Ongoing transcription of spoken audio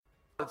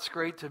It's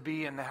great to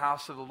be in the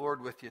house of the Lord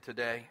with you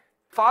today.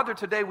 Father,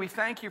 today we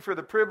thank you for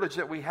the privilege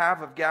that we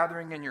have of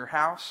gathering in your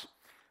house.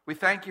 We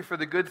thank you for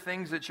the good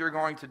things that you're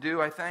going to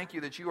do. I thank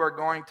you that you are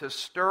going to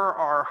stir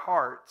our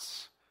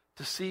hearts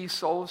to see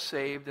souls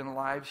saved and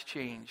lives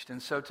changed.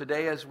 And so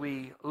today as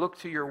we look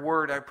to your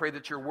word, I pray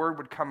that your word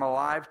would come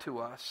alive to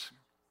us.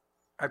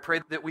 I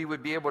pray that we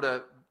would be able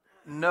to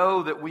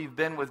know that we've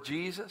been with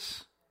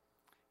Jesus.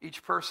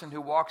 Each person who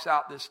walks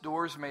out this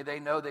doors, may they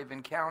know they've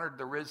encountered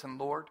the risen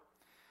Lord.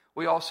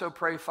 We also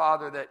pray,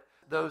 Father, that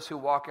those who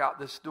walk out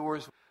this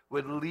doors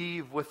would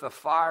leave with a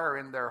fire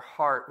in their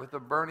heart, with a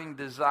burning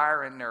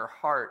desire in their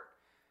heart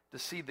to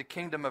see the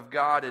kingdom of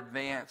God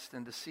advanced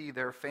and to see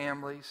their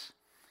families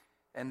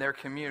and their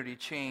community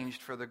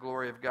changed for the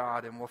glory of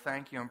God. And we'll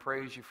thank you and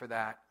praise you for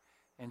that.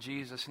 In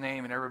Jesus'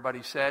 name, and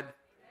everybody said,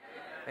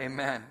 Amen.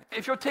 Amen.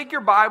 If you'll take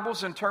your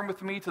Bibles and turn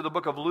with me to the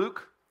book of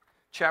Luke,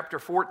 chapter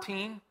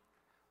 14.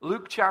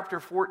 Luke chapter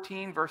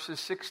 14,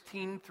 verses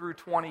 16 through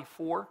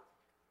 24.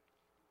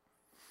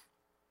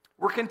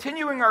 We're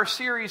continuing our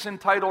series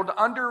entitled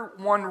Under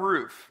One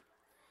Roof.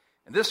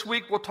 And this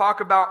week we'll talk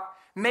about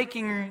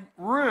making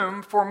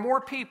room for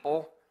more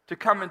people to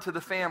come into the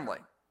family.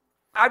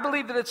 I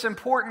believe that it's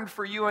important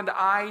for you and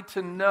I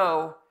to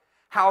know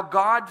how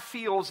God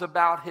feels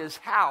about his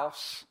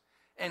house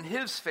and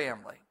his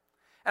family.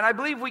 And I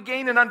believe we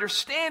gain an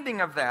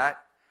understanding of that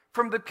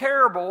from the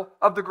parable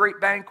of the great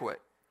banquet.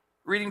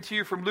 Reading to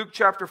you from Luke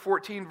chapter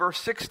 14,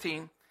 verse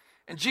 16.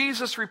 And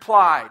Jesus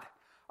replied,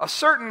 "A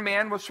certain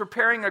man was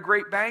preparing a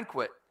great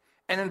banquet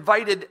and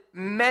invited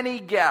many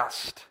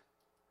guests."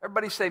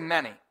 Everybody say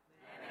many. Many.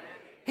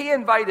 He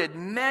invited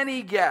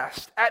many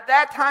guests. At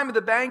that time of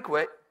the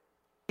banquet,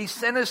 he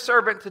sent his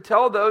servant to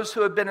tell those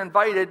who had been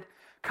invited,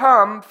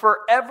 "Come, for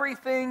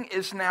everything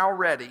is now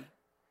ready."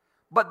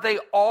 But they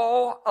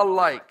all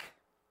alike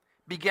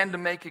began to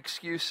make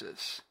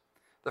excuses.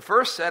 The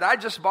first said, "I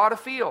just bought a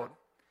field,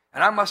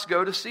 and I must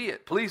go to see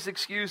it. Please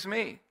excuse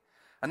me."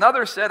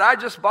 Another said, "I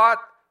just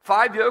bought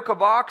 5 yoke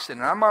of oxen,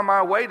 and I'm on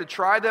my way to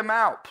try them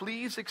out.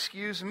 Please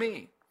excuse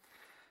me."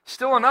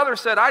 Still another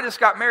said, "I just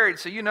got married,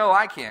 so you know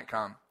I can't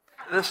come."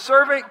 The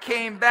servant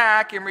came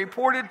back and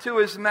reported to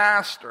his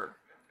master.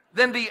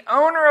 Then the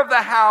owner of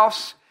the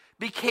house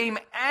became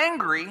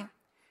angry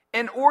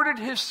and ordered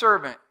his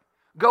servant,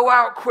 "Go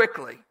out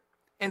quickly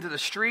into the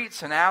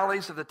streets and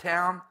alleys of the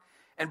town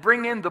and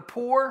bring in the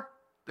poor,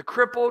 the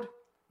crippled,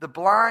 the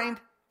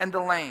blind, and the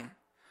lame."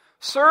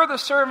 "Sir," the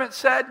servant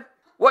said,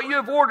 "what you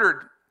have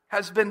ordered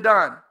has been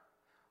done,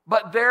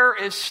 but there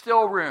is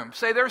still room."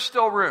 Say, there's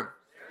still room.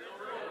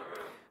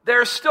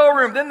 There's still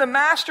room. Then the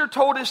master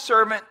told his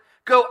servant,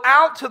 "Go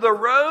out to the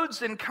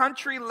roads and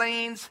country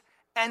lanes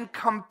and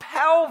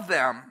compel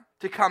them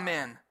to come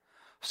in,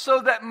 so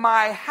that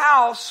my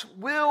house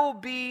will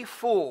be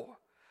full.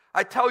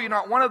 I tell you,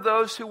 not one of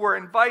those who were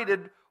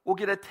invited will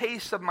get a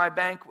taste of my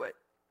banquet."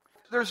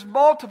 There's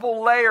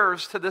multiple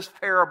layers to this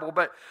parable,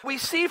 but we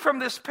see from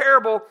this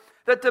parable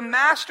that the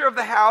master of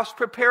the house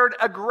prepared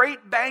a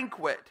great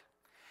banquet.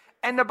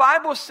 And the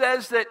Bible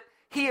says that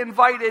he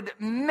invited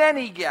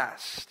many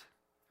guests.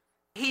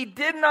 He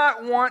did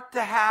not want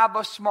to have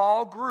a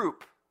small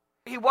group.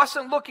 He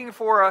wasn't looking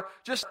for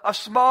just a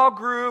small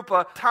group,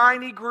 a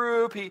tiny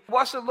group. He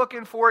wasn't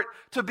looking for it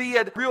to be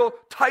a real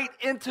tight,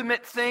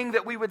 intimate thing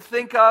that we would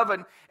think of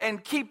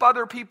and keep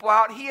other people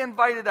out. He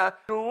invited a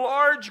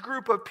large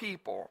group of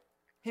people.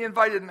 He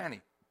invited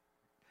many.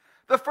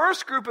 The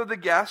first group of the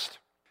guests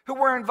who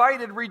were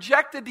invited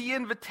rejected the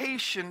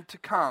invitation to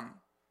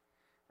come.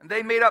 And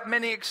they made up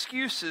many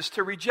excuses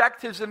to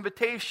reject his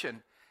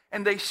invitation,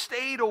 and they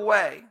stayed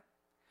away.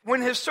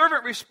 When his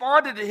servant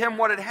responded to him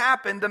what had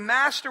happened, the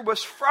master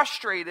was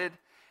frustrated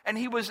and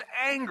he was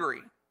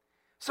angry.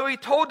 So he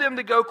told them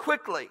to go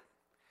quickly.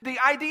 The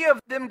idea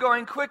of them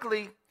going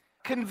quickly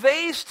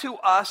conveys to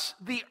us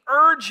the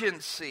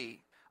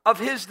urgency of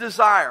his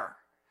desire.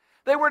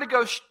 They were to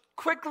go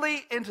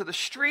quickly into the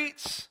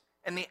streets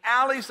and the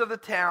alleys of the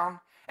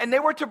town, and they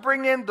were to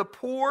bring in the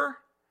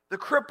poor, the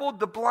crippled,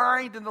 the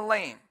blind, and the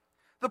lame.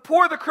 The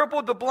poor, the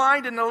crippled, the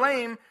blind, and the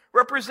lame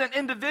represent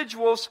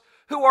individuals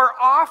who are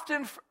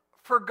often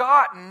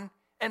forgotten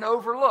and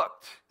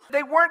overlooked.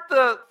 They weren't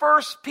the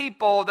first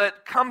people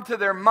that come to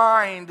their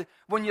mind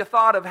when you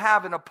thought of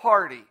having a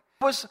party.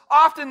 It was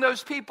often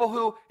those people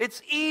who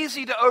it's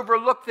easy to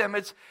overlook them.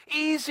 It's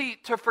easy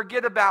to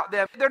forget about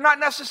them. They're not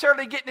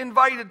necessarily getting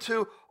invited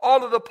to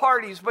all of the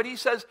parties, but he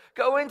says,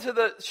 go into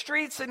the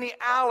streets and the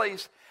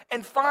alleys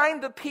and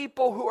find the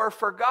people who are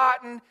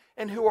forgotten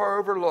and who are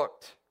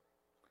overlooked.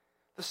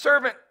 The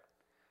servant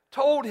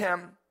told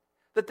him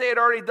that they had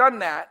already done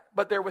that,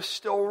 but there was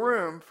still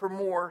room for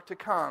more to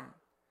come.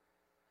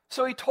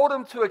 So he told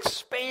them to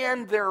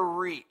expand their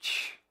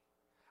reach.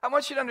 I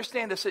want you to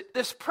understand this.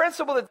 This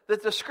principle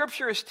that the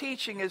Scripture is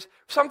teaching is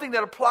something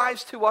that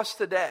applies to us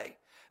today.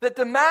 that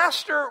the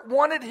master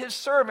wanted his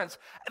servants.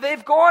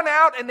 They've gone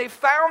out and they've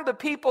found the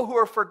people who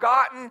are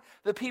forgotten,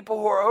 the people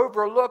who are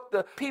overlooked,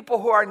 the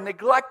people who are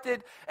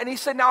neglected. And he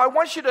said, now I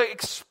want you to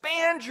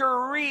expand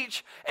your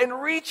reach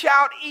and reach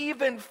out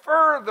even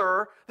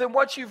further than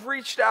what you've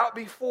reached out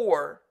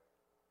before.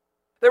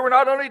 They were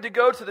not only to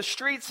go to the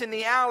streets and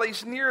the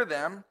alleys near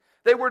them,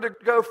 they were to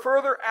go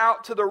further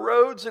out to the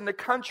roads and the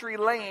country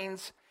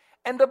lanes.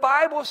 And the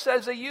Bible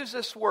says they use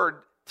this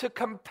word, to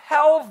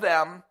compel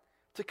them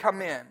to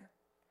come in.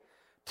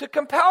 To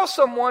compel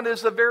someone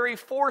is a very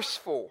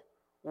forceful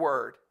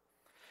word.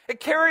 It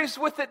carries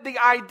with it the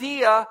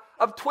idea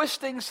of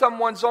twisting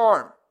someone's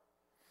arm.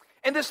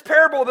 In this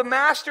parable, the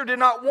master did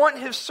not want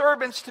his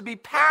servants to be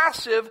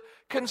passive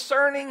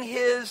concerning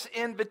his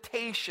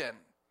invitation.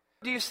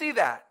 Do you see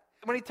that?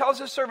 When he tells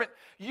his servant,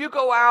 you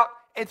go out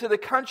into the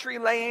country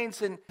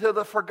lanes and to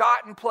the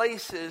forgotten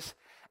places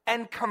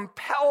and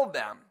compel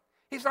them.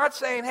 He's not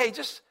saying, hey,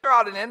 just throw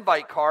out an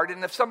invite card,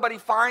 and if somebody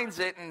finds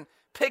it and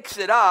picks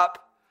it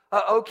up,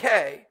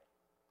 okay.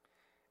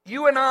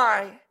 You and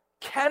I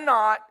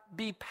cannot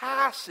be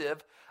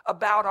passive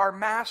about our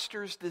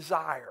master's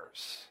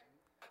desires.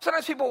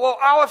 Sometimes people, well,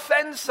 I'll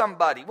offend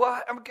somebody.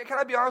 Well, can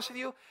I be honest with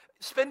you?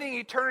 Spending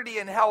eternity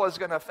in hell is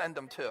going to offend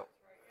them too.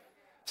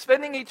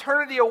 Spending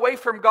eternity away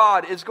from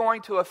God is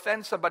going to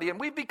offend somebody. And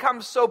we've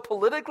become so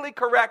politically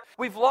correct,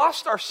 we've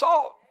lost our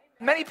salt.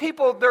 Many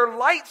people, their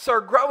lights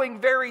are growing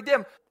very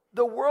dim.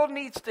 The world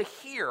needs to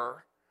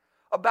hear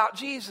about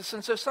Jesus.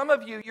 And so some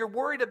of you, you're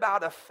worried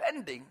about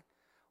offending.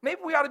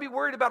 Maybe we ought to be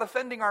worried about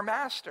offending our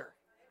master.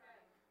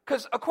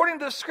 Because according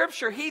to the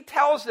scripture, he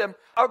tells them,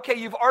 okay,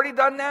 you've already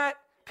done that.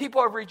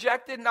 People have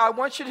rejected. Now I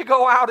want you to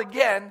go out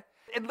again.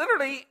 And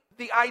literally,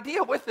 the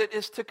idea with it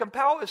is to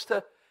compel,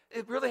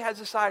 it really has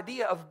this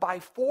idea of by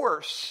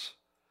force.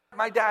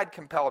 My dad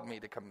compelled me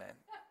to come in.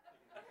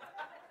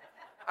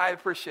 I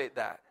appreciate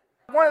that.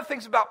 One of the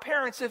things about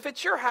parents, if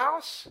it's your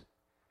house,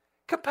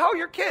 compel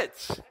your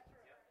kids.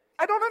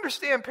 I don't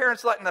understand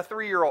parents letting a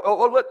 3-year-old,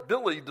 well, let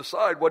Billy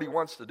decide what he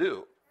wants to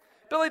do.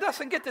 Billy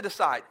doesn't get to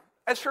decide.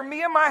 As for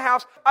me and my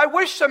house, I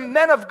wish some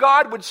men of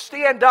God would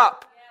stand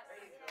up.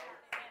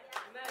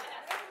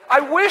 I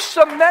wish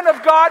some men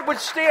of God would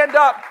stand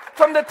up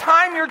from the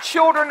time your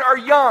children are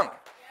young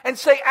and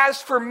say,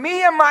 as for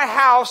me and my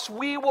house,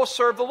 we will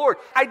serve the Lord.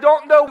 I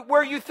don't know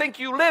where you think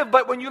you live,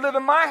 but when you live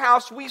in my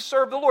house, we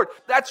serve the Lord.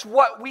 That's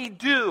what we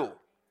do.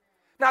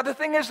 Now, the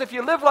thing is, if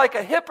you live like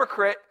a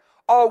hypocrite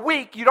all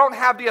week, you don't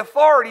have the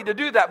authority to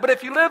do that. But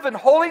if you live in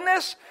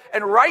holiness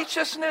and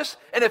righteousness,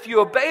 and if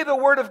you obey the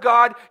word of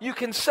God, you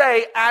can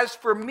say, as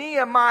for me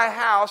and my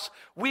house,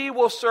 we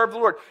will serve the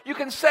Lord. You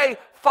can say,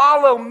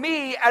 follow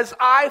me as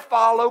I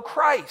follow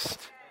Christ.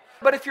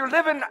 But if you're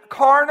living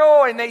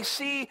carnal and they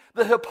see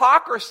the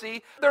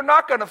hypocrisy, they're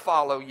not going to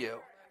follow you.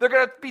 They're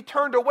going to be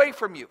turned away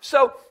from you.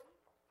 So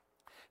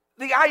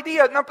the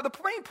idea, the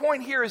main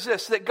point here is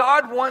this, that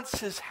God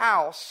wants his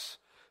house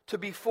to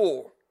be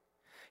full.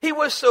 He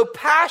was so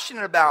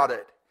passionate about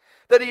it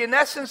that he in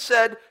essence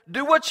said,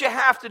 do what you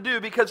have to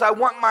do because I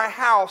want my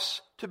house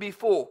to be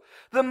full.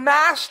 The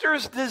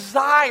master's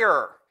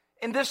desire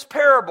in this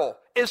parable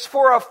is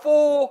for a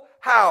full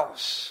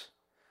house.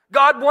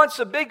 God wants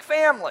a big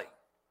family.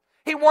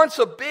 He wants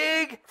a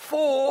big,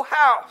 full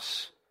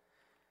house.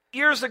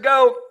 Years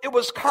ago, it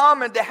was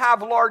common to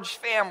have large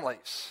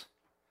families.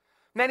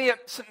 A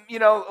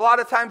lot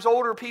of times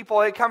older people,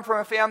 they come from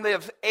a family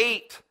of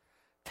 8,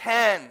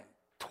 10,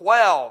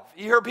 12.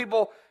 You hear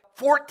people,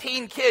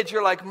 14 kids,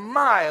 you're like,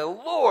 my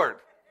Lord,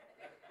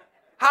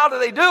 how do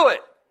they do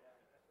it?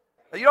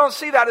 You don't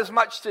see that as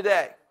much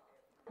today.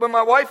 When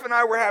my wife and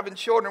I were having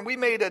children, we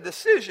made a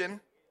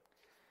decision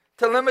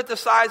to limit the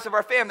size of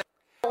our family.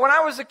 When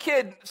I was a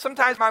kid,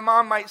 sometimes my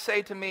mom might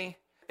say to me,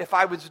 if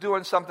I was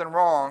doing something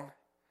wrong,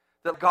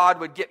 that God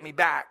would get me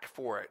back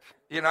for it.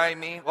 You know what I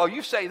mean? Well,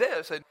 you say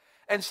this.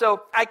 And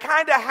so I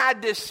kind of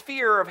had this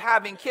fear of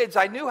having kids.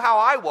 I knew how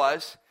I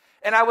was,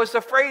 and I was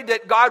afraid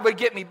that God would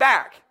get me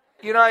back.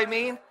 You know what I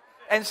mean?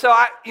 And so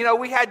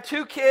we had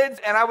 2 kids,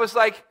 and I was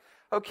like,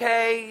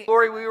 okay.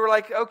 Lori, we were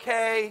like,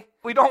 okay.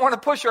 We don't want to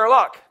push our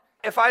luck.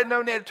 If I had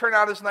known they'd turn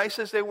out as nice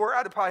as they were,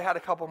 I'd have probably had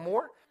a couple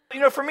more.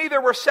 For me,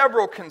 there were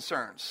several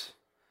concerns.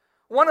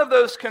 One of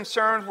those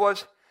concerns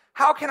was,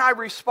 how can I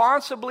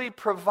responsibly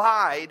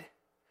provide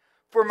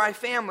for my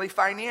family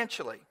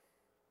financially?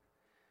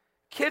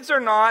 Kids or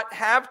not,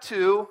 have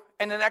 2,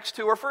 and the next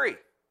 2 are free.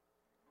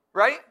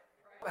 Right?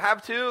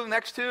 Have 2,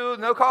 next 2,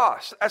 no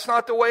cost. That's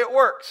not the way it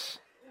works.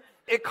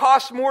 It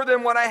costs more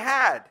than what I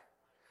had.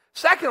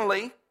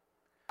 Secondly,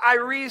 I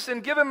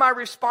reasoned, given my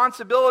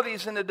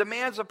responsibilities and the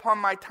demands upon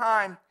my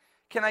time,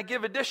 can I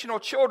give additional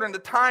children the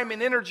time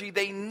and energy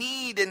they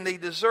need and they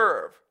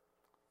deserve?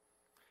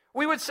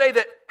 We would say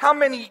that how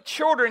many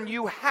children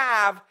you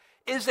have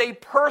is a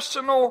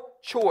personal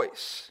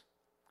choice.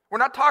 We're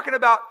not talking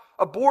about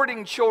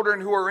aborting children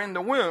who are in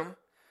the womb,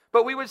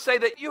 but we would say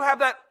that you have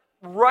that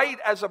right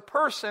as a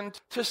person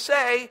to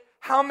say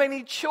how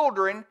many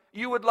children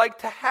you would like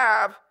to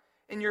have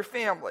in your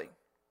family.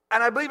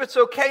 And I believe it's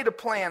okay to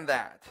plan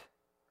that.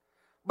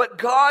 But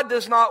God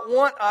does not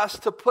want us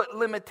to put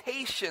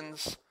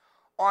limitations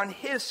on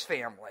His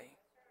family.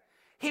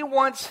 He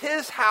wants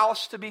His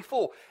house to be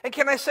full. And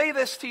can I say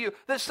this to you?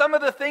 That some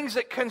of the things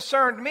that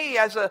concerned me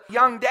as a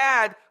young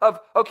dad of,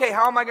 okay,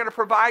 how am I going to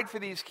provide for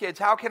these kids?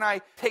 How can I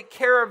take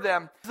care of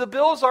them? The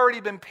bill's already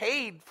been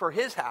paid for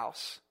His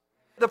house.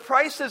 The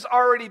price has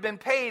already been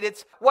paid.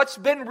 It's what's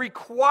been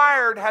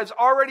required has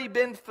already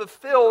been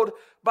fulfilled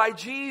by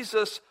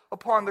Jesus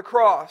upon the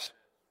cross.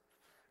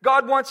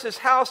 God wants His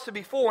house to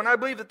be full. And I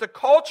believe that the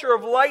culture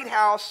of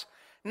Lighthouse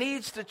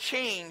needs to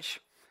change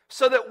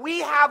so that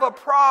we have a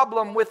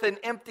problem with an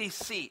empty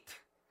seat.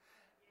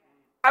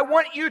 I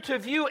want you to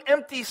view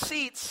empty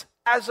seats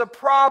as a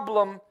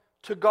problem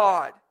to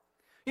God.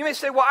 You may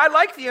say, well, I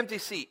like the empty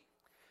seat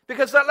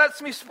because that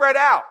lets me spread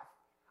out.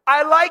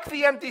 I like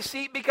the empty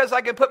seat because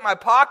I can put my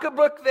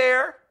pocketbook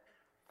there.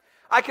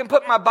 I can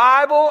put my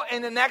Bible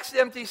in the next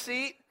empty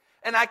seat.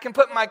 And I can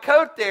put my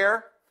coat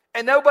there.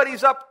 And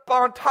nobody's up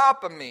on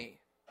top of me.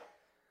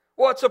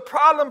 Well, it's a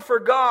problem for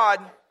God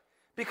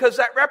because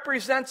that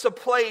represents a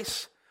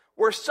place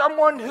where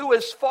someone who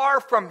is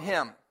far from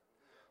Him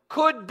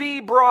could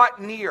be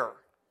brought near.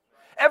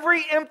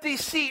 Every empty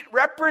seat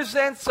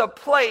represents a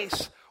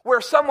place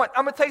where someone,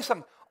 I'm going to tell you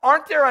something,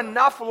 aren't there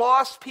enough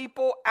lost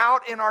people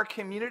out in our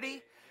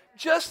community?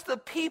 Just the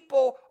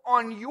people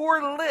on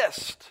your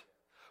list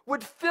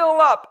would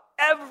fill up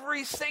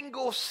every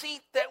single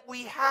seat that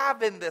we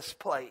have in this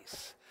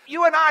place.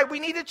 You and I, we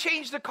need to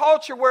change the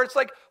culture where it's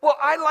like, well,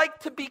 I like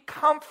to be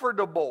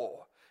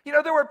comfortable. You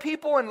know, there were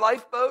people in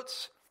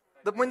lifeboats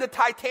that when the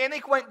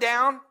Titanic went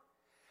down,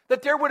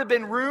 that there would have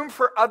been room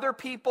for other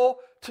people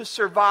to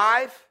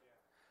survive,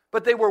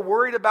 but they were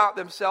worried about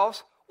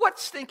themselves. What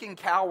stinking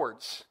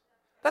cowards.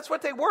 That's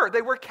what they were.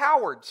 They were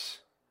cowards.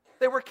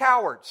 They were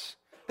cowards.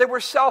 They were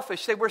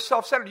selfish. They were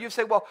self-centered. You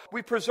say, well,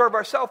 we preserve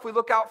ourselves. We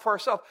look out for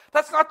ourselves.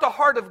 That's not the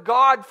heart of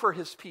God for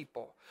His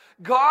people.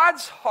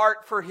 God's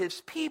heart for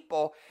His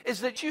people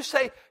is that you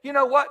say, you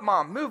know what,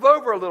 Mom, move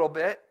over a little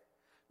bit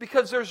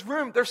because there's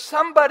room. There's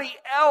somebody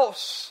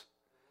else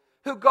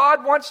who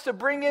God wants to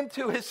bring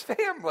into His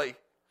family.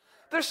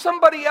 There's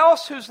somebody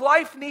else whose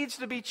life needs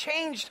to be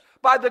changed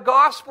by the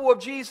gospel of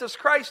Jesus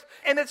Christ.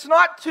 And it's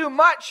not too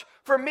much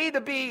for me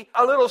to be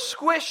a little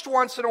squished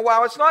once in a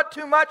while. It's not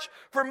too much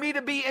for me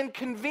to be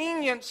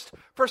inconvenienced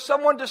for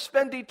someone to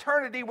spend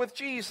eternity with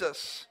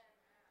Jesus.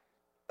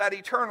 That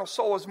eternal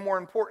soul is more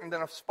important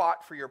than a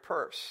spot for your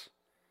purse.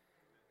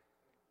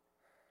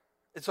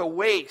 It's a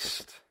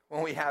waste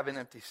when we have an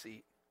empty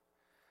seat.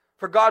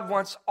 For God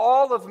wants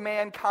all of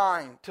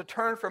mankind to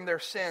turn from their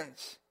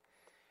sins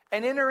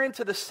and enter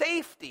into the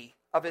safety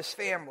of His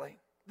family.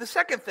 The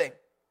second thing,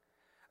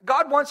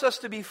 God wants us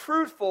to be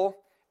fruitful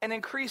and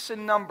increase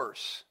in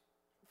numbers.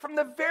 From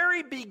the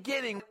very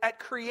beginning at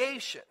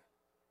creation,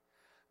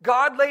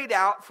 God laid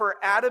out for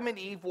Adam and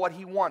Eve what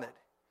He wanted.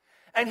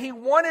 And He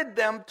wanted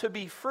them to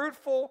be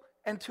fruitful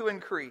and to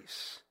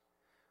increase.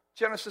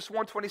 Genesis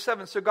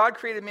 1:27, so God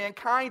created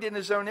mankind in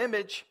His own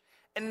image.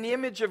 And in the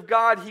image of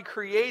God, He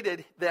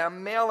created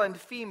them, male and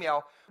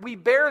female. We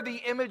bear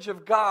the image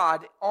of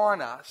God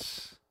on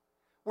us.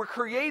 We're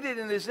created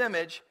in His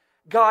image.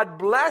 God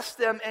blessed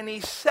them and He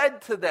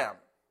said to them,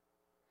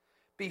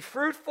 be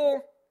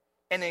fruitful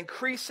and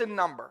increase in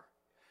number.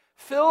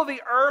 Fill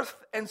the earth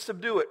and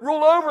subdue it.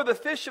 Rule over the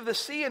fish of the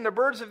sea and the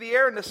birds of the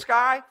air and the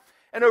sky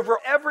and over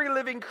every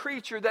living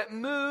creature that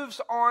moves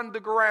on the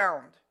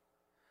ground.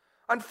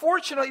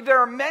 Unfortunately, there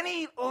are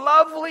many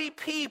lovely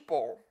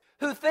people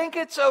who think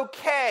it's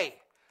okay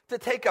to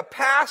take a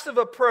passive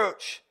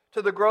approach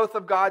to the growth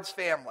of God's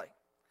family.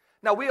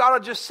 Now, we ought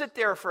to just sit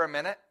there for a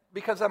minute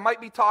because I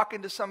might be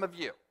talking to some of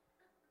you.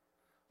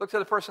 Look to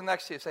the person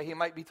next to you and say, he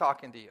might be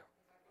talking to you.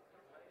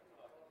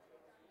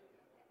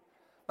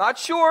 Not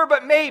sure,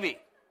 but maybe.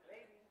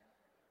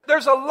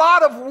 There's a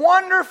lot of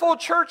wonderful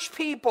church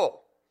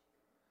people.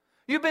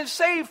 You've been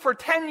saved for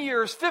 10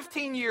 years,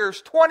 15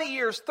 years, 20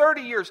 years,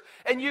 30 years,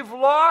 and you've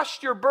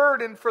lost your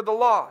burden for the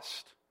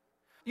lost.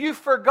 You've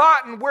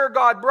forgotten where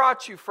God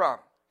brought you from.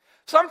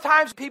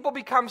 Sometimes people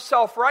become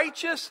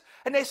self-righteous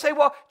and they say,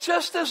 well,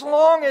 just as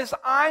long as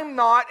I'm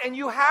not, and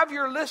you have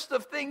your list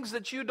of things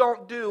that you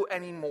don't do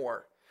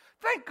anymore.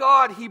 Thank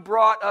God He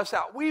brought us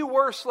out. We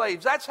were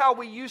slaves. That's how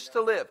we used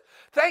to live.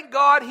 Thank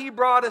God He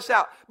brought us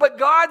out. But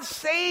God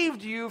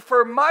saved you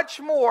for much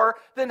more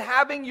than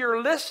having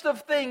your list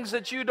of things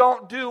that you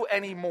don't do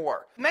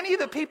anymore. Many of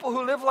the people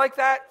who live like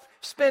that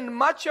spend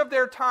much of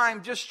their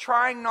time just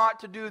trying not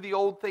to do the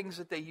old things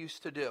that they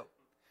used to do.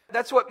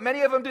 That's what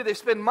many of them do. They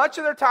spend much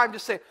of their time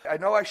just saying, I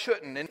know I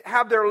shouldn't, and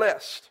have their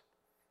list.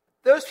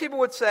 Those people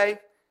would say,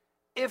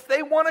 if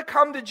they want to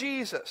come to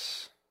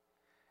Jesus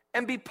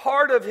and be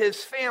part of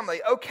His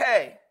family,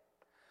 okay.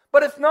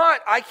 But if not,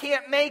 I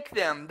can't make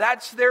them.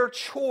 That's their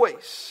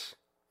choice.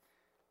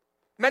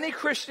 Many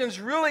Christians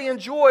really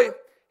enjoy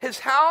His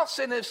house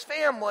and His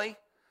family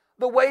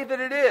the way that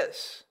it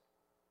is.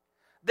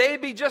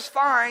 They'd be just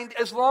fine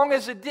as long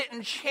as it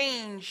didn't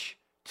change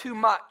too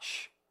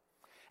much.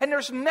 And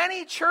there's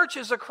many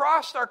churches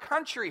across our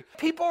country.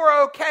 People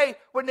are okay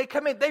when they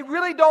come in. They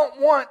really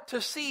don't want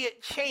to see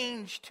it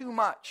change too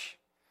much.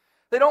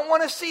 They don't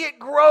want to see it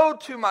grow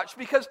too much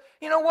because,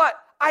 you know what?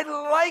 I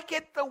like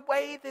it the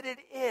way that it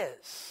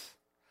is.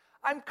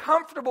 I'm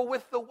comfortable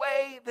with the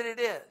way that it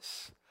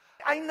is.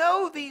 I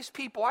know these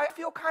people. I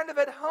feel kind of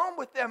at home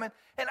with them,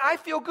 and I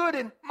feel good,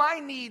 and my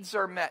needs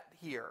are met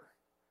here.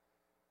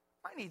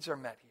 My needs are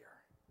met here.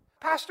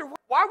 Pastor,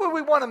 why would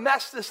we want to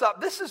mess this up?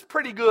 This is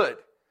pretty good.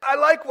 I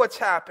like what's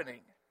happening.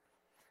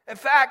 In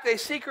fact, they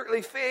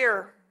secretly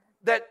fear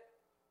that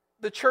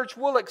the church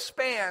will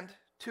expand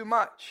too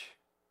much.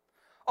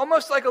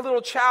 Almost like a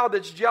little child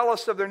that's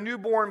jealous of their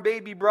newborn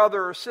baby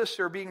brother or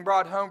sister being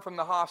brought home from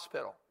the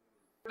hospital.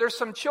 There's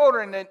some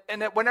children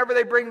that whenever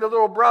they bring the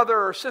little brother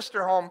or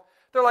sister home,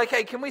 they're like,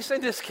 hey, can we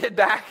send this kid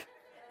back?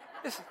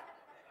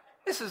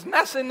 This is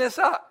messing this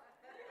up.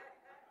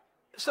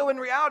 So in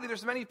reality,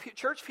 there's many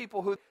church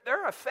people who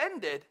they're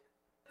offended.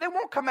 They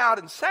won't come out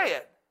and say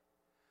it.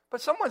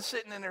 But someone's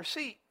sitting in their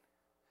seat.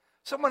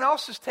 Someone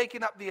else is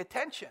taking up the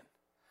attention.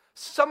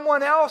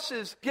 Someone else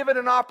is given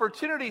an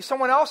opportunity.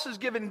 Someone else is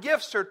given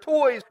gifts or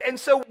toys. And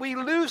so we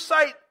lose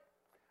sight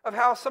of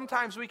how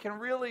sometimes we can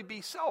really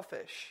be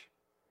selfish.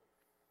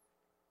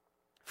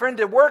 Friend,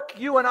 the work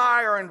you and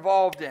I are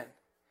involved in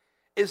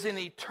is an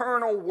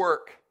eternal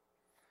work.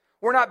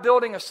 We're not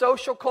building a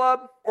social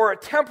club or a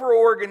temporal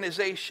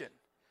organization.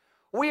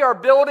 We are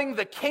building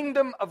the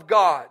kingdom of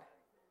God.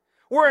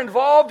 We're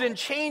involved in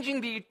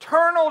changing the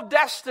eternal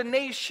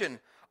destination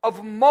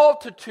of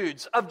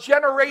multitudes, of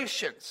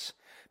generations.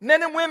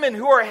 Men and women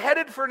who are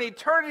headed for an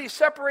eternity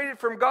separated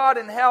from God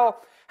in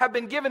hell have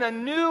been given a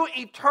new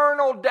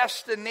eternal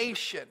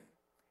destination,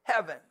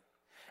 heaven.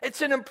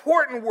 It's an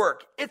important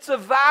work. It's a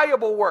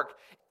valuable work.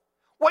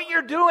 What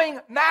you're doing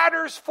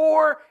matters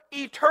for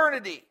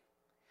eternity.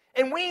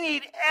 And we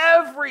need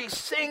every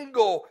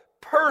single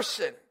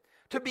person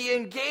to be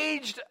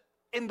engaged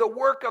in the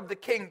work of the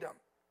kingdom.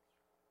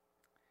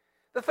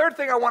 The third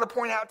thing I want to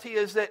point out to you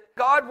is that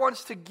God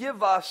wants to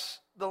give us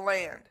the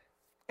land.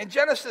 In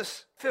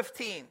Genesis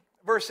 15,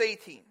 verse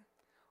 18,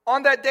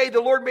 on that day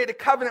the Lord made a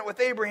covenant with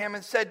Abraham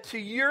and said, to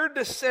your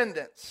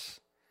descendants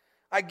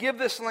I give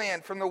this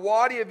land from the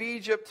Wadi of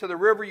Egypt to the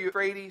river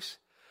Euphrates,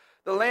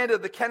 the land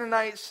of the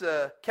Canaanites,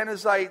 the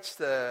Kenizzites,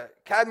 the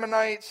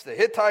Cadmonites, the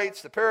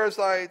Hittites, the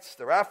Perizzites,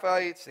 the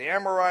Rephaites, the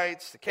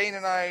Amorites, the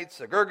Canaanites,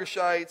 the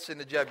Girgashites, and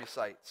the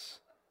Jebusites.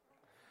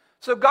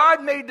 So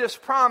God made this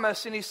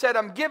promise and he said,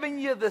 I'm giving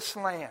you this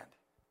land.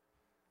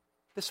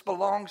 This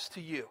belongs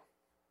to you.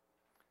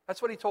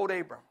 That's what he told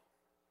Abram.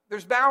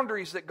 There's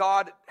boundaries that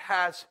God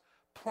has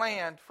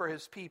planned for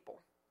his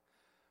people.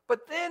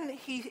 But then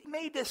he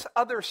made this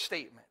other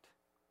statement.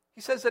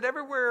 He says that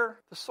everywhere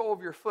the sole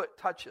of your foot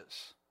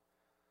touches,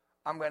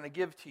 I'm going to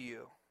give to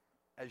you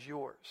as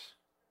yours.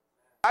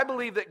 I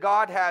believe that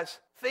God has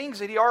things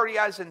that he already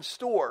has in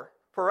store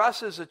for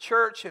us as a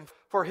church and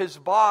for his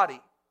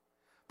body.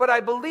 But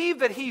I believe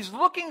that he's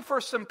looking for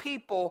some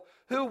people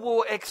who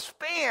will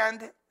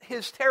expand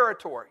his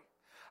territory.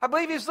 I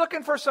believe he's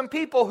looking for some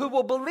people who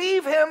will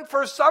believe him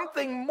for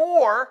something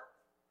more,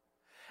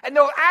 and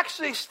they'll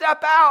actually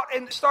step out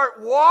and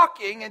start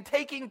walking and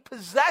taking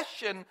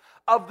possession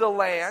of the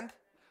land,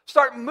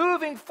 start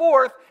moving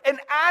forth,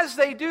 and as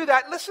they do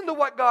that, listen to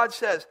what God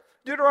says.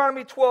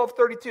 Deuteronomy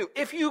 12:32.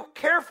 If you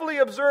carefully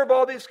observe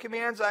all these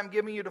commands I'm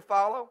giving you to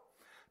follow,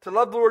 to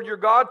love the Lord your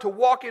God, to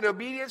walk in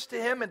obedience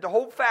to him, and to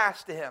hold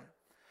fast to him,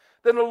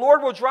 then the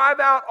Lord will drive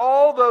out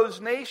all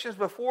those nations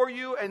before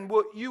you, and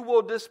you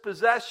will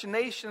dispossess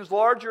nations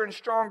larger and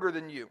stronger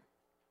than you.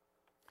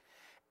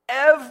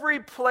 Every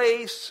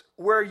place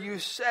where you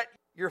set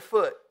your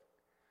foot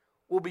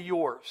will be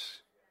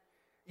yours.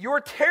 Your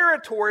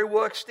territory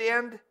will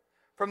extend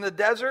from the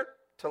desert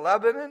to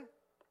Lebanon,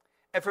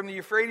 and from the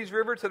Euphrates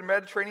River to the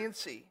Mediterranean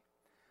Sea.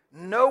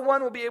 No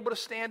one will be able to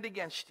stand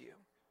against you.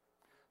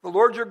 The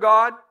Lord your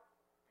God,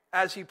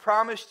 as he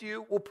promised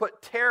you, will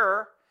put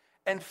terror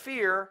and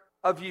fear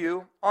of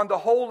you on the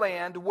whole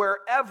land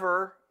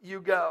wherever you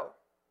go.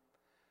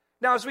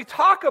 Now, as we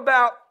talk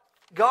about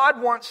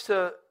God wants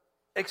to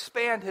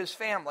expand his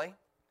family,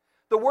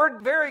 the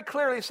word very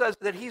clearly says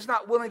that he's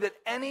not willing that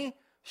any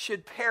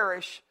should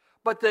perish,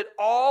 but that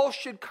all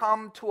should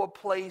come to a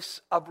place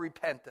of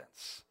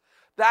repentance.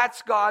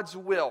 That's God's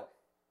will.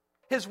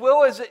 His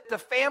will is that the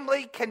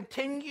family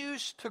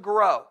continues to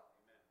grow,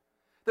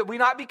 that we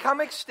not become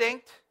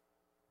extinct,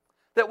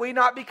 that we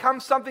not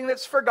become something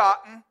that's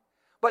forgotten,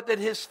 but that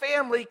his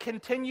family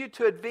continue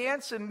to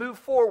advance and move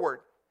forward.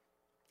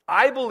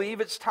 I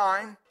believe it's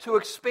time to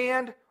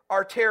expand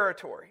our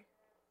territory.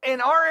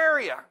 In our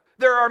area,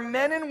 there are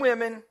men and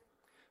women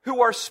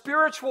who are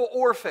spiritual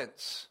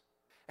orphans,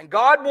 and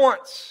God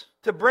wants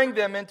to bring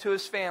them into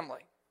his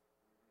family.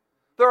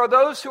 There are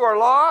those who are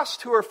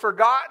lost, who are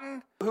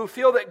forgotten, who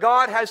feel that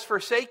God has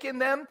forsaken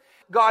them.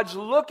 God's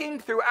looking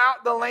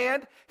throughout the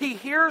land. He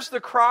hears the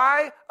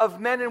cry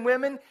of men and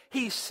women.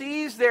 He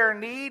sees their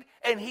need,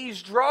 and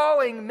he's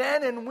drawing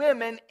men and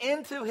women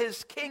into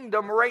his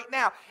kingdom right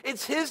now.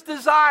 It's his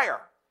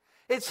desire.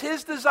 It's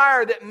His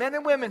desire that men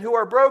and women who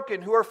are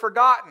broken, who are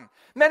forgotten,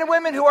 men and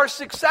women who are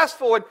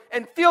successful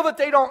and feel that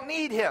they don't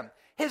need Him,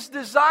 His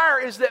desire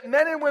is that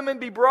men and women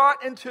be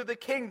brought into the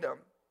kingdom.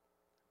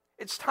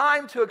 It's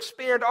time to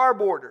expand our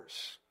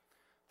borders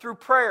through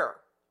prayer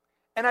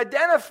and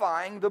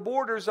identifying the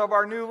borders of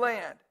our new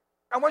land.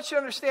 I want you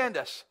to understand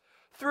this.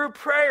 Through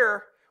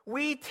prayer,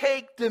 we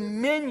take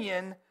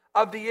dominion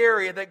of the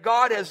area that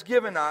God has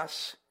given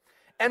us,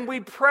 and we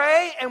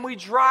pray and we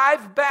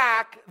drive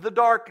back the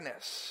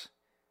darkness.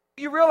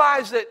 You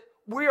realize that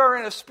we are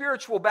in a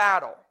spiritual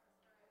battle,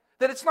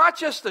 that it's not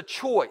just a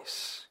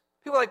choice.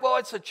 People are like, well,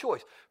 it's a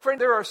choice. Friend,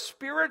 there are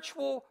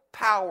spiritual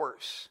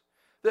powers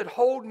that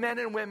hold men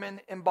and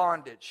women in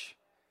bondage.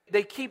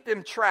 They keep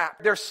them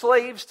trapped. They're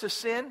slaves to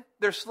sin.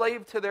 They're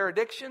slave to their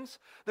addictions.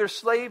 They're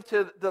slave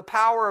to the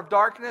power of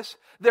darkness.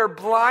 They're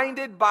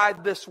blinded by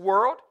this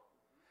world.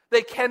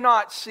 They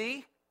cannot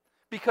see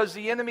because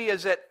the enemy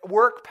is at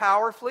work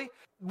powerfully.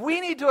 We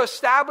need to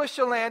establish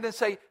a land and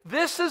say,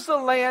 this is the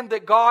land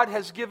that God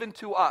has given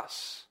to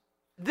us.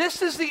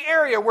 This is the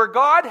area where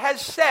God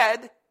has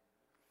said,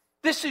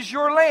 this is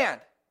your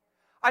land.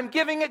 I'm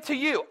giving it to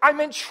you. I'm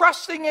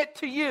entrusting it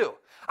to you.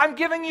 I'm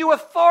giving you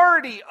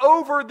authority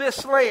over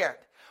this land.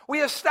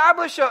 We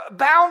establish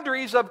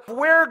boundaries of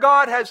where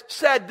God has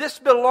said this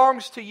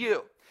belongs to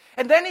you.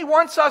 And then He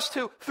wants us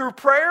to, through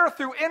prayer,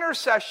 through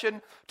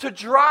intercession, to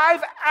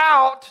drive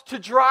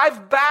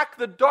back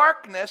the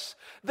darkness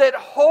that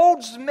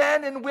holds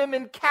men and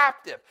women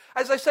captive.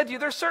 As I said to you,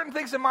 there's certain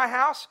things in my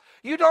house.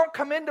 You don't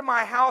come into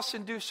my house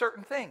and do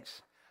certain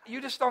things.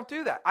 You just don't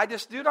do that. I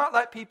just do not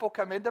let people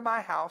come into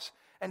my house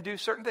and do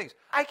certain things.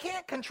 I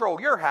can't control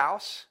your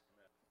house,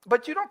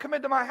 but you don't come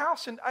into my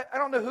house, and I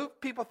don't know who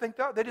people think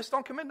that. They just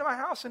don't come into my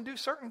house and do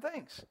certain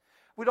things.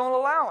 We don't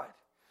allow it.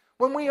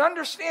 When we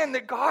understand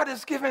that God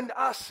has given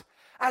us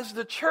as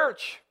the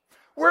church,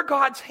 we're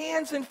God's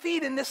hands and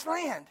feet in this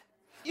land.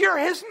 You're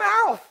His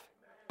mouth.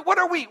 What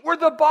are we? We're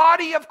the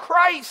body of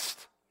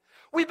Christ.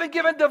 We've been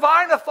given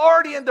divine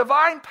authority and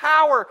divine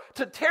power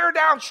to tear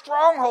down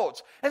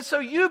strongholds. And so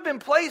you've been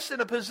placed in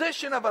a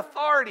position of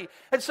authority.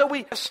 And so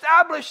we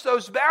establish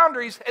those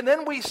boundaries, and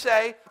then we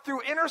say,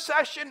 through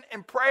intercession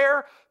and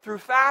prayer, through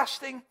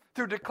fasting,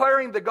 through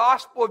declaring the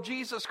gospel of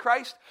Jesus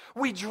Christ,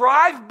 we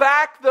drive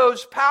back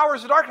those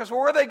powers of darkness.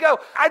 Well, where they go?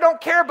 I don't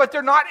care, but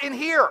they're not in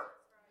here.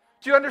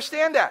 Do you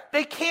understand that?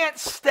 They can't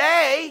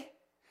stay.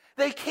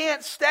 They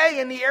can't stay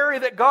in the area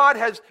that God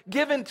has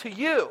given to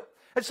you.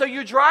 And so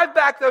you drive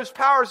back those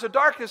powers of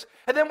darkness,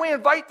 and then we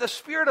invite the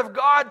Spirit of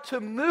God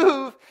to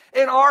move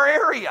in our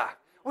area.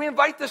 We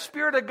invite the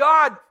Spirit of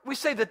God. We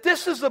say that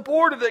this is the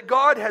border that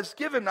God has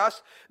given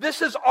us.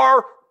 This is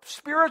our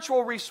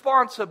spiritual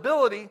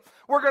responsibility.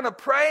 We're going to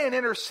pray and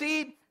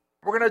intercede.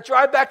 We're going to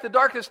drive back the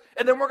darkness,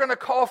 and then we're going to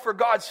call for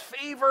God's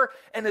favor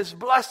and His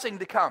blessing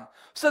to come.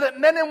 So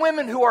that men and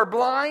women who are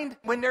blind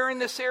when they're in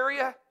this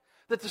area,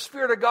 that the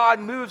Spirit of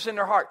God moves in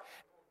their heart.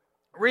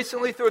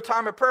 Recently, through a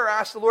time of prayer,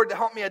 I asked the Lord to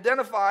help me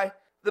identify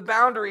the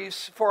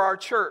boundaries for our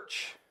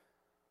church,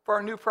 for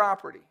our new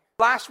property.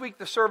 Last week,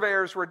 the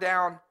surveyors were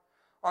down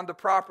on the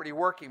property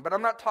working, but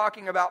I'm not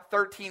talking about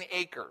 13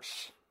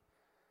 acres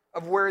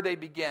of where they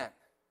begin,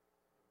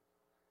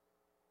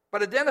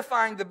 but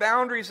identifying the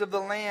boundaries of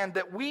the land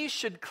that we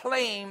should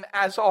claim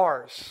as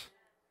ours.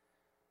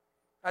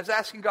 I was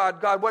asking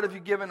God, what have you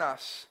given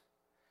us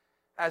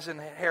as an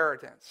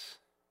inheritance?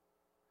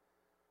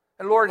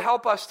 And Lord,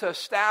 help us to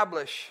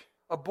establish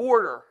a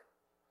border,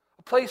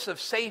 a place of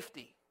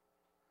safety,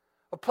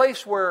 a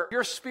place where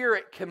your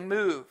Spirit can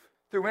move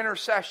through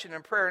intercession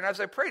and prayer. And as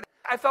I prayed,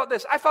 I felt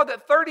this. I felt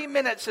that 30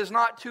 minutes is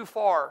not too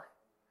far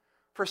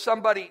for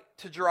somebody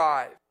to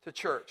drive to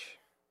church.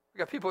 We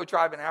got people who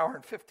drive an hour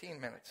and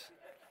 15 minutes.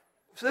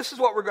 So this is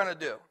what we're going to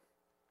do.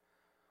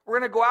 We're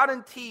going to go out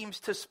in teams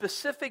to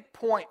specific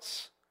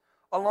points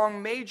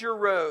along major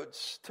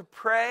roads to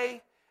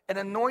pray and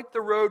anoint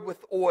the road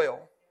with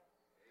oil.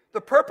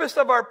 The purpose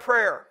of our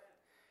prayer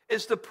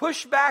is to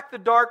push back the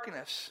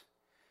darkness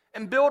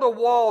and build a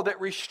wall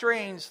that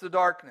restrains the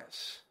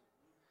darkness.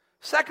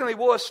 Secondly,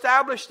 we'll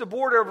establish the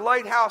border of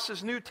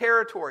Lighthouse's new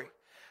territory,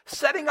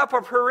 setting up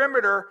a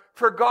perimeter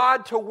for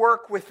God to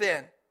work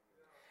within.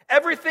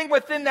 Everything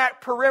within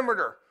that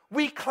perimeter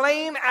we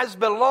claim as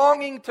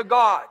belonging to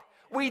God.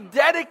 We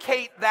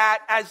dedicate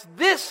that as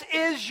this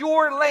is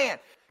your land.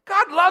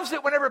 God loves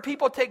it whenever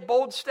people take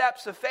bold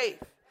steps of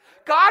faith.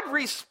 God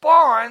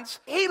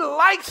responds. He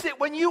likes it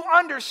when you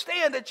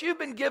understand that you've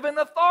been given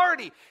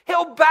authority.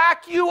 He'll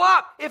back you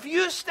up. If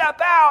you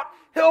step out,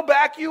 He'll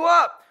back you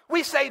up.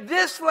 We say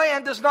this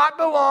land does not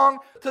belong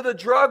to the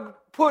drug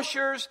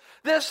pushers.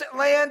 This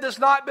land does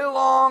not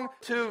belong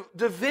to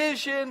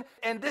division.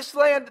 And this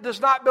land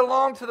does not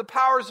belong to the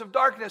powers of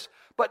darkness.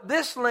 But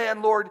this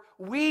land, Lord,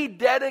 we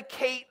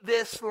dedicate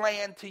this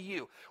land to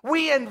you.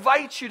 We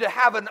invite you to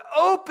have an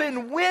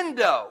open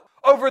window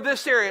over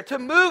this area, to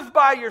move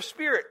by your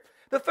Spirit.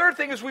 The third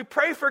thing is we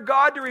pray for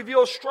God to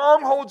reveal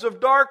strongholds of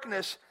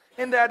darkness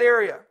in that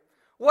area.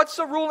 What's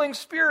the ruling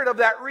spirit of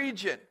that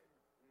region?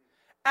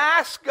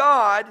 Ask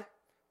God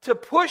to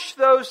push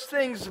those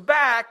things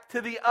back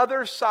to the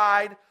other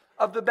side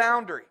of the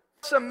boundary.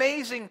 It's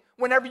amazing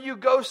whenever you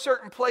go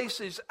certain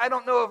places. I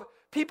don't know if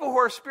people who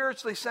are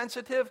spiritually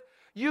sensitive,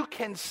 you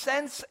can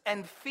sense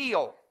and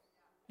feel.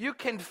 You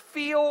can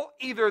feel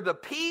either the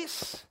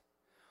peace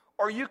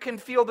or you can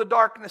feel the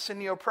darkness and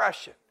the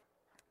oppression.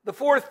 The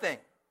fourth thing,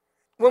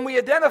 when we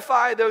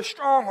identify those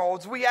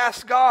strongholds, we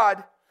ask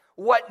God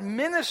what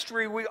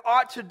ministry we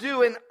ought to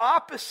do in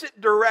opposite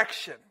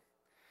direction.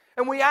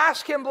 And we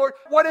ask Him, Lord,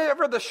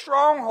 whatever the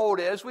stronghold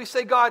is, we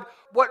say, God,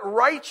 what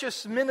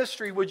righteous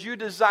ministry would you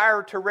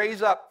desire to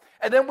raise up?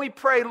 And then we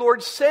pray,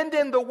 Lord, send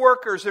in the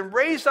workers and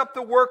raise up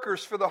the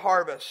workers for the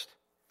harvest.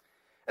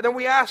 And then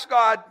we ask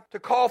God to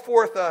call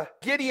forth a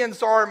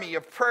Gideon's army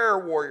of prayer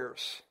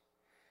warriors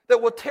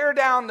that will tear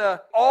down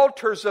the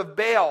altars of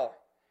Baal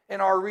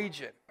in our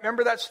region.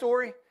 Remember that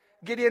story?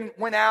 Gideon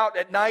went out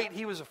at night.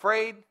 He was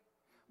afraid,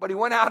 but he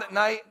went out at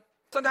night.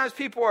 Sometimes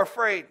people are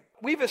afraid.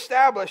 We've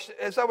established,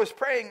 as I was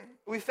praying,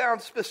 we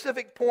found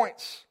specific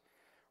points.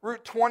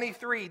 Route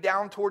 23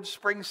 down towards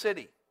Spring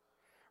City.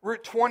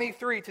 Route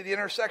 23 to the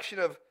intersection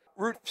of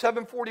Route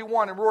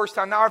 741 in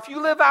Roarstown. Now, if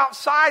you live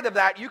outside of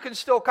that, you can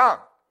still come.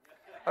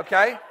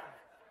 Okay?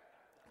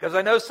 Because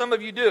I know some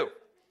of you do.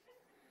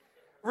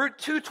 Route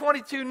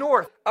 222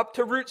 north up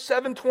to Route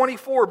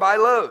 724 by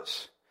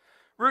Lowe's.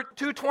 Route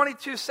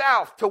 222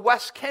 south to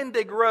West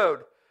Kendig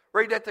Road,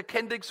 right at the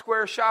Kendig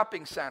Square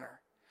Shopping Center.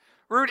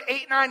 Route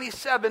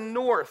 897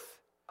 north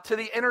to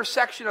the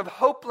intersection of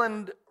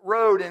Hopeland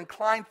Road in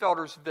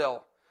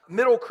Kleinfeldersville,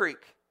 Middle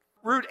Creek.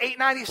 Route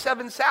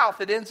 897 south,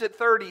 it ends at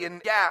 30 in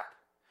Gap.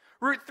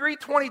 Route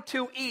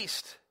 322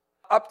 east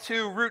up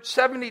to Route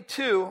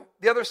 72,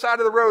 the other side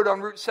of the road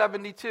on Route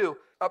 72,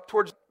 up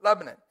towards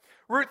Lebanon.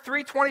 Route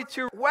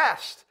 322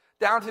 west,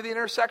 down to the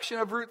intersection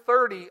of Route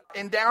 30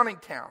 in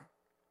Downingtown.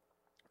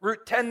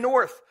 Route 10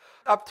 north,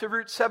 up to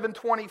Route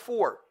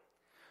 724.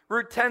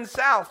 Route 10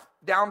 south,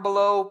 down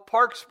below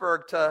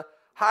Parksburg to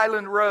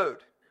Highland Road.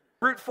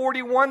 Route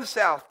 41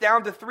 south,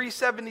 down to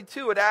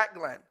 372 at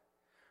Atglen.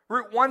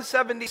 Route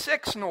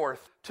 176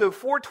 north to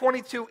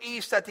 422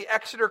 east at the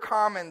Exeter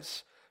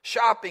Commons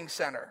Shopping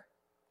Center.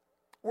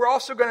 We're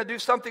also going to do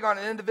something on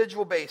an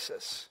individual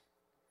basis.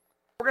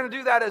 We're going to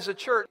do that as a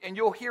church, and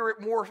you'll hear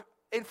more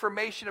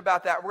information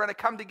about that. We're going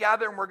to come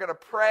together, and we're going to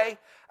pray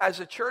as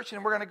a church,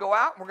 and we're going to go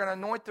out, and we're going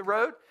to anoint the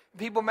road.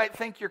 People might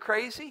think you're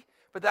crazy,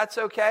 but that's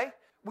okay.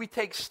 We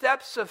take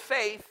steps of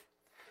faith,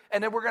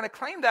 and then we're going to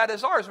claim that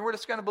as ours, and we're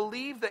just going to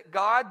believe that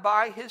God,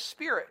 by His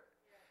Spirit,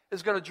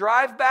 is going to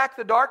drive back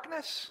the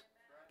darkness.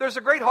 There's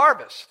a great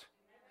harvest.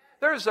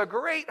 There's a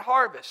great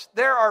harvest.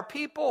 There are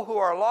people who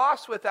are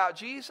lost without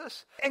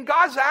Jesus, and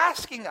God's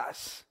asking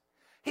us.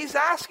 He's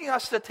asking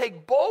us to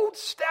take bold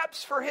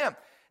steps for Him.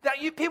 Now,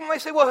 people may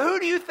say, well, who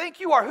do you think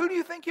you are? Who do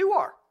you think you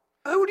are?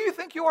 Who do you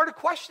think you are to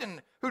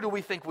question who do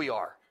we think we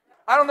are?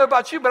 I don't know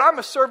about you, but I'm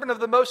a servant of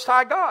the Most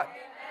High God.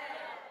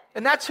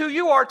 And that's who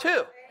you are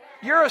too.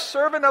 You're a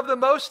servant of the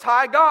Most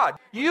High God.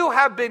 You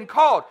have been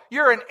called.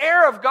 You're an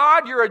heir of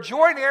God. You're a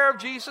joint heir of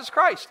Jesus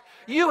Christ.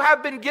 You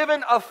have been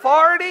given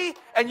authority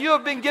and you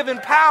have been given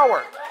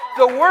power.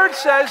 The Word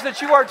says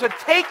that you are to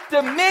take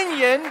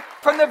dominion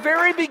from the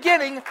very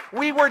beginning.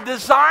 We were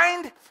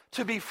designed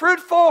to be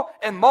fruitful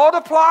and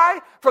multiply.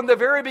 From the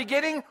very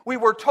beginning, we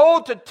were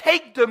told to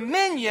take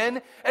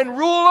dominion and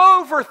rule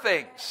over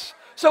things.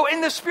 So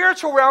in the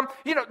spiritual realm,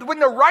 when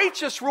the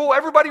righteous rule,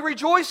 everybody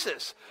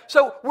rejoices.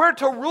 So we're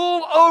to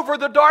rule over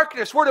the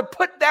darkness. We're to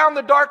put down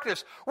the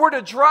darkness. We're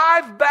to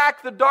drive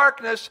back the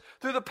darkness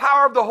through the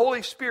power of the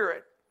Holy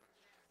Spirit.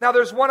 Now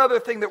there's one other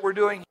thing that we're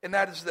doing, and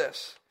that is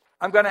this.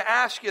 I'm going to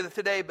ask you that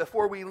today,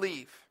 before we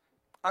leave,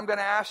 I'm going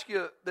to ask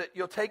you that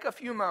you'll take a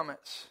few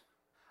moments.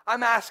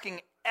 I'm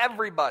asking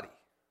everybody.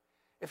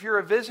 If you're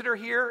a visitor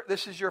here,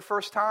 this is your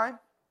first time.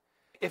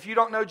 If you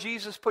don't know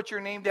Jesus, put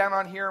your name down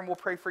on here and we'll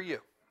pray for you.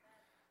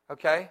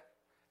 Okay?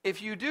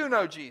 If you do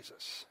know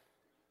Jesus,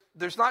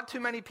 there's not too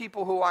many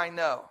people who I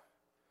know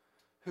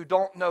who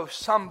don't know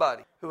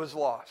somebody who is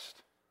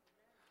lost.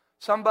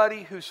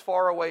 Somebody who's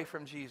far away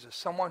from Jesus.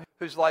 Someone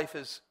whose life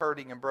is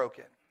hurting and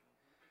broken.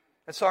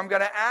 And so I'm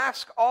going to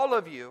ask all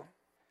of you,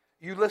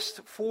 you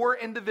list 4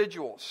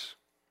 individuals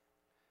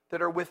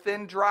that are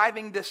within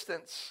driving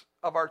distance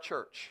of our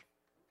church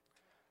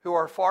who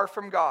are far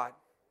from God.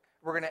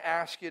 We're going to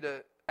ask you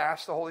to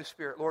ask the Holy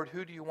Spirit, Lord,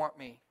 who do you want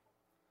me?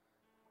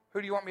 Who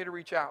do you want me to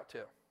reach out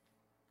to?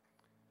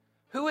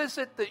 Who is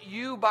it that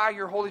you, by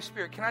your Holy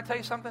Spirit, can I tell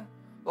you something?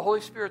 The Holy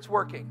Spirit's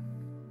working.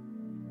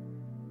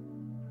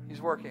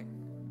 He's working.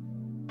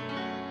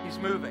 He's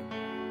moving.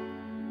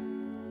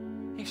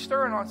 He's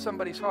stirring on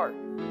somebody's heart.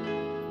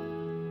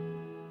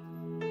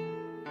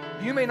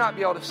 You may not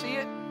be able to see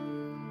it.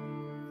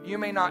 You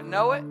may not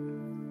know it.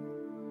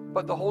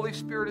 But the Holy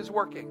Spirit is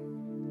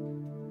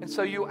working. And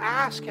so you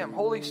ask Him,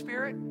 Holy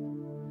Spirit,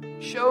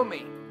 show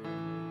me.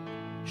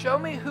 Show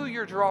me who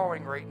you're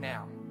drawing right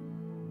now.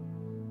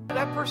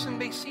 That person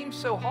may seem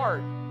so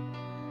hard,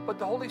 but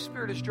the Holy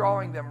Spirit is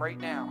drawing them right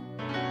now.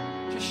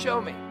 Just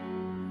show me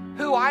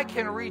who I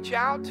can reach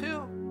out to,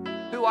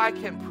 who I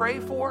can pray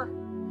for,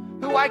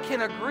 who I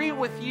can agree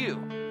with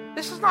you.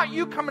 This is not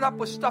you coming up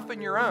with stuff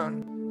in your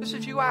own. This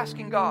is you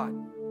asking God,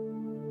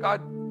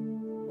 God,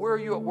 where are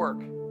you at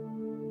work?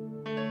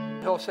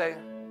 He'll say,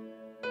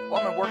 well,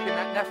 I'm at work in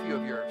that nephew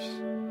of yours.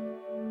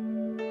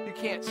 You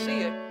can't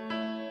see it,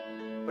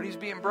 but he's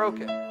being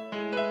broken.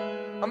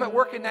 I'm at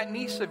work in that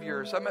niece of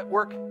yours. I'm at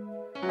work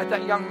at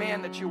that young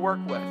man that you work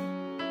with.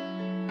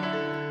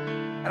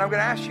 And I'm going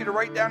to ask you to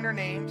write down their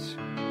names,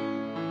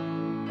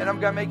 and I'm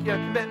going to make you a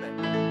commitment.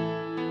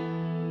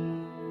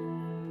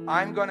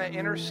 I'm going to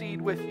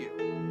intercede with you.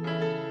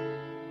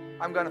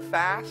 I'm going to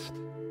fast,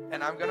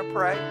 and I'm going to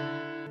pray.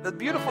 The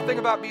beautiful thing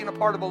about being a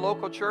part of a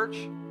local church,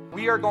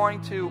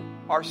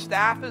 our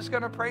staff is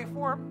going to pray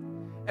for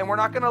them, and we're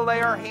not going to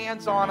lay our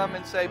hands on them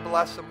and say,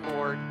 bless them,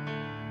 Lord.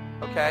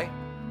 Okay?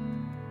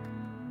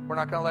 We're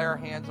not going to lay our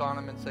hands on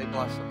them and say,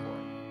 bless them,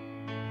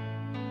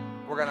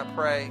 Lord. We're going to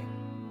pray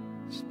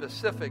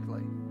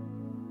specifically,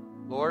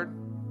 Lord,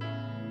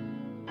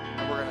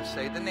 and we're going to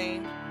say the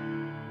name.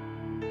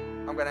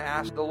 I'm going to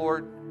ask the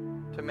Lord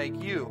to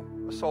make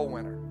you a soul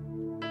winner.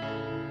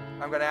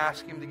 I'm going to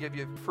ask him to give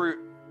you fruit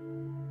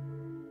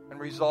and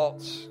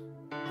results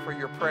for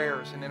your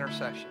prayers and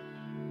intercession.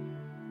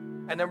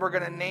 And then we're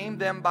going to name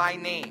them by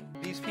name.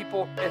 These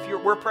people,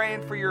 we're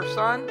praying for your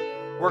son,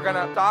 we're going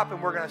to stop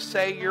and we're going to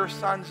say your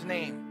son's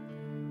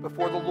name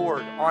before the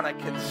Lord on a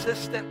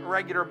consistent,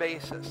 regular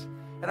basis.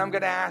 And I'm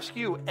going to ask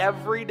you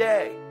every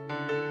day,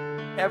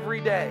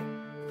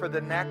 for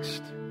the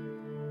next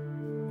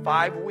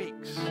 5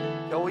 weeks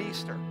till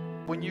Easter,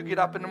 when you get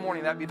up in the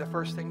morning, that'd be the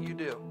first thing you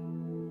do.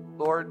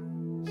 Lord,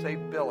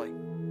 save Billy.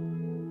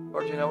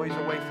 Lord, you know he's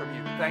away from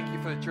you. Thank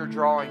you for that you're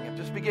drawing him.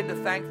 Just begin to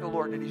thank the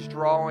Lord that he's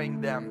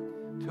drawing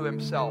them to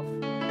himself.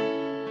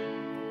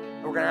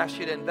 And we're going to ask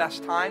you to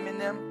invest time in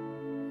them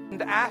and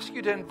to ask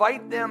you to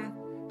invite them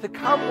to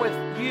come with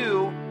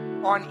you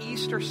on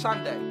Easter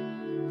Sunday,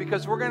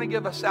 because we're going to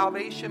give a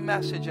salvation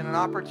message and an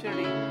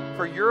opportunity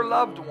for your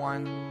loved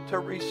one to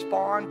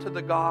respond to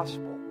the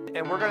gospel.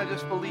 And we're going to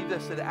just believe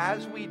this, that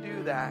as we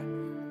do that,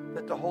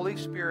 that the Holy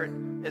Spirit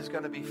is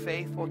going to be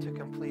faithful to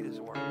complete his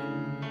work.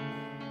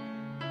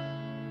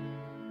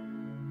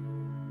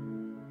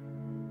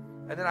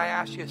 And then I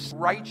ask you to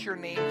write your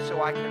name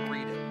so I can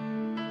read it.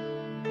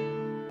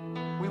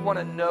 We want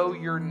to know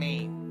your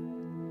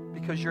name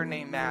because your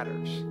name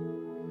matters.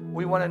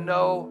 We want to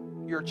know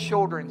your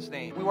children's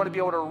name. We want to be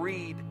able to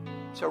read,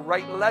 so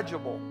write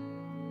legible,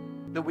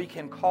 that we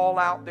can call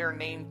out their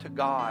name to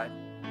God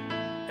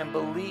and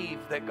believe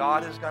that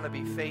God is going to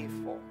be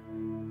faithful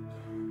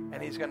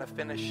and he's going to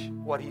finish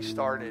what he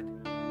started,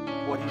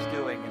 what he's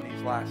doing in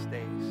these last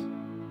days.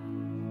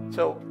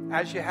 So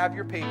as you have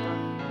your paper,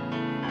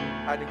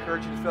 I'd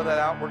encourage you to fill that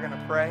out. We're going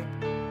to pray.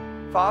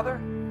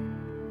 Father,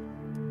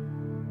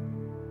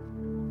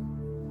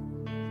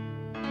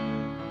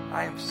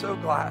 I am so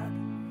glad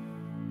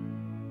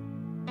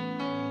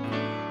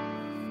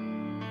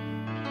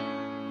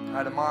I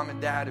had a mom and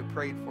dad who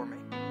prayed for me.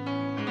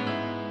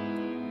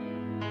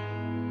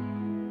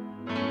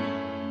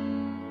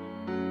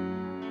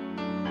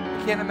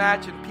 I can't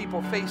imagine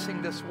people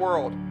facing this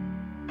world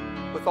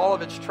with all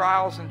of its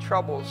trials and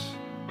troubles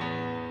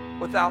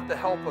without the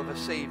help of a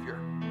Savior,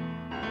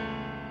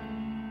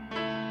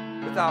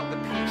 without the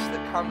peace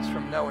that comes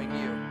from knowing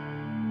you.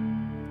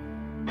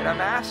 And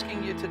I'm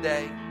asking you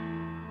today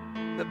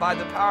that by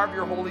the power of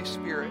your Holy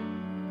Spirit,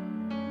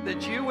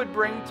 that you would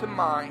bring to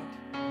mind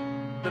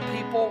the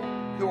people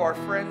who our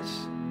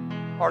friends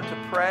are to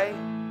pray,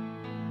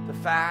 to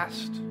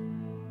fast,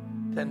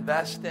 to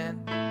invest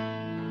in,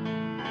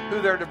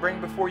 who they're to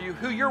bring before you,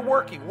 who you're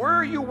working. Where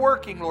are you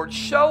working, Lord?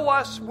 Show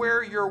us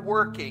where you're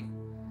working,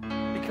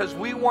 because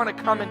we want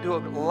to come into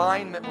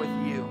alignment with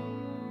you.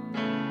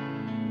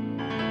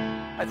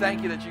 I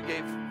thank you that you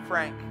gave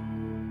Frank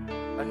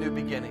a new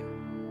beginning.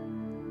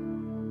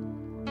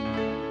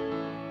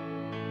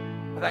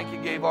 I thank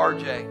you gave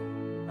RJ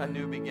a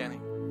new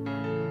beginning.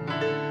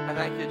 I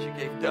thank you that you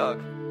gave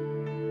Doug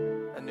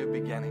a new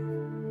beginning.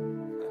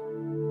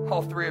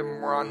 All three of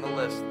them were on the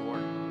list,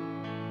 Lord.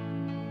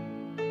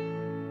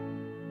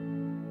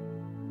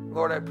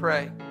 Lord, I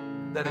pray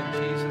that in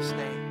Jesus'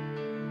 name,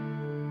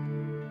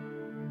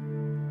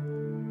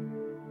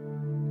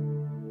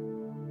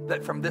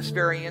 that from this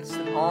very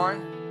instant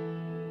on,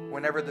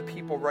 whenever the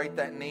people write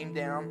that name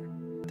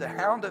down, the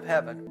hound of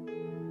heaven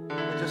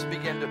will just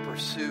begin to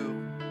pursue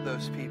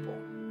those people.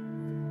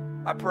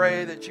 I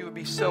pray that you would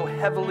be so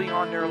heavily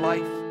on their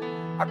life.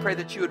 I pray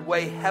that you would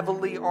weigh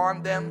heavily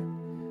on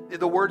them.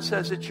 The word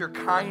says it's your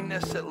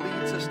kindness that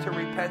leads us to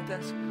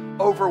repentance.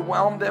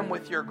 Overwhelm them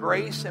with your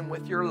grace and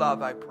with your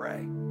love, I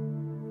pray.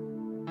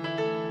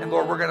 And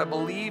Lord, we're going to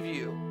believe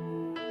you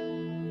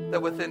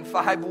that within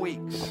 5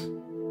 weeks,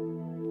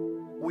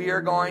 we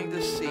are going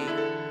to see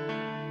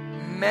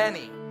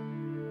many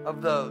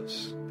of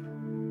those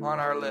on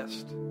our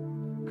list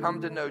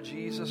come to know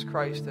Jesus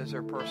Christ as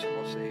their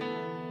personal Savior.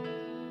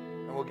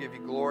 And we'll give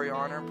you glory,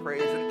 honor,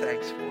 praise, and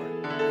thanks for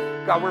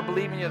it. God, we're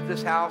believing you that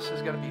this house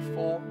is going to be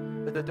full,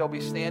 that they'll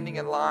be standing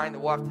in line, that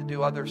we'll have to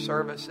do other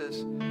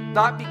services.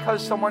 Not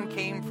because someone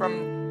came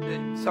from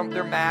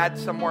they're mad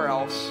somewhere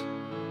else,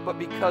 but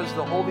because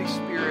the Holy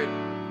Spirit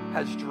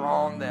has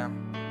drawn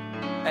them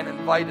and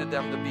invited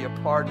them to be a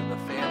part of the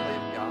family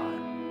of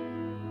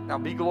God. Now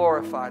be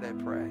glorified, I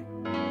pray.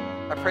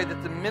 I pray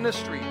that the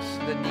ministries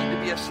that need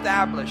to be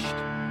established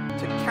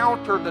to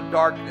counter the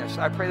darkness,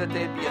 I pray that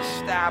they'd be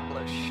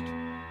established.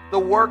 The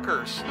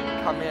workers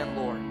come in,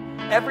 Lord.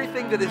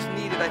 Everything that is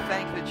needed, I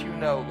thank that you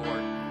know, Lord.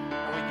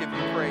 And we give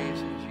you praise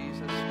in Jesus' name.